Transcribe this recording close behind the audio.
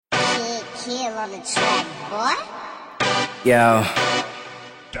kill on the track, boy. Yo,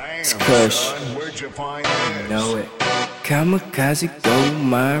 it's Kush. Son, where'd you find this? Know it. Kamikaze Gold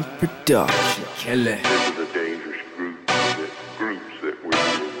Mine Production. Kill it. These are the dangerous groups that we're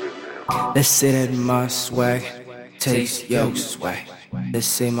in now. Let's say that my swag taste your swag. Let's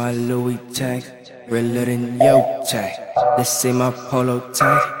say my Louis tag realer than your tag. Let's say my polo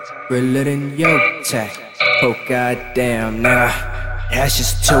tag realer than your tag. Oh goddamn, nigga, that's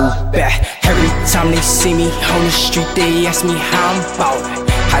just too bad. Every time they see me on the street, they ask me how I'm ballin'.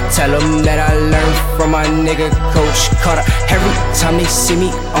 I tell them that I learned from my nigga Coach Carter. Every time they see me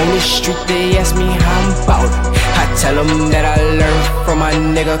on the street, they ask me how I'm ballin'. I tell them that I learned from my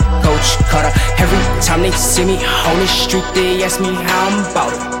nigga Coach Carter. Every time they see me on the street, they ask me how I'm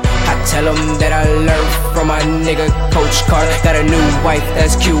ballin'. I tell them that I learned from my nigga Coach Carter. Got a new wife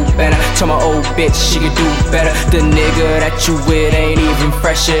that's Cuban. Told my old bitch she could do better. The nigga that you with ain't even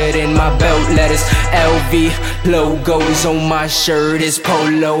fresher than my belt letters. LV logos on my shirt is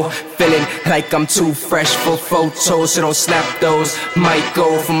polo. Feeling like I'm too fresh for photos, so don't snap those. Might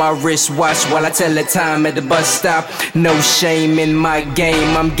go for my wristwatch while I tell the time at the bus stop. No shame in my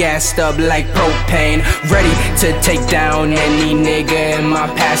game, I'm gassed up like propane. Ready to take down any nigga in my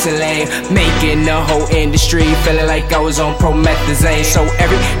passing lane. Making the whole industry feeling like I was on promethazine. So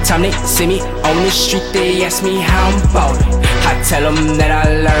every time they see me on the street, they ask me how I'm ballin'. I tell them that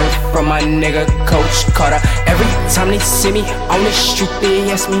I learned from my nigga Coach Carter. Every time they see me on the street,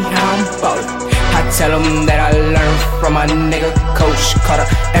 they ask me how I'm ballin'. I tell them that I learned from my nigga Coach Carter.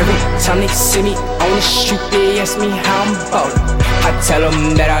 Every time they see me on the street, they ask me how I'm ballin'. I tell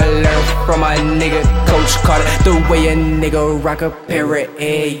them that I learned from my nigga Coach Carter. The way a nigga rock a pair of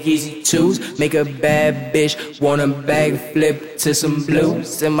Air Yeezy 2s, make a bad bitch wanna bag flip to some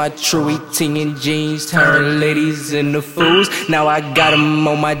blues. And my true 18 jeans turn ladies into fools. Now I got 'em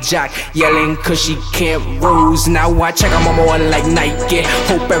on my jock, yelling cause she can't ruse. Now I check 'em on more like Nike.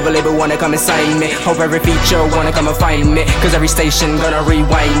 Hope every label wanna come and sign me. Hope every feature wanna come and find me, cause every station gonna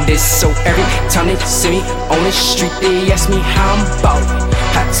rewind this. So every time they see me on the street, they ask me how I'm ballin'.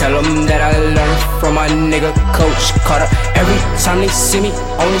 I tell them that I learned from my nigga Coach Carter. Every time they see me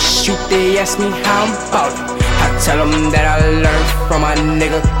on the street, they ask me how I'm ballin'. I tell them that I learned from my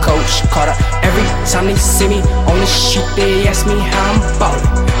nigga Coach Carter. Every time they see me on the street, they ask me how I'm ballin'.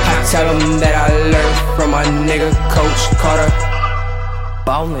 I tell them that I learned from my nigga Coach Carter.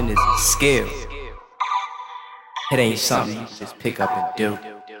 Ballin' is a skill. It ain't something you just pick up and do.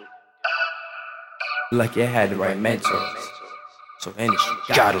 Like you had the right mentors, so the industry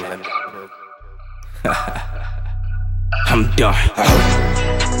gotta let me know. I'm done.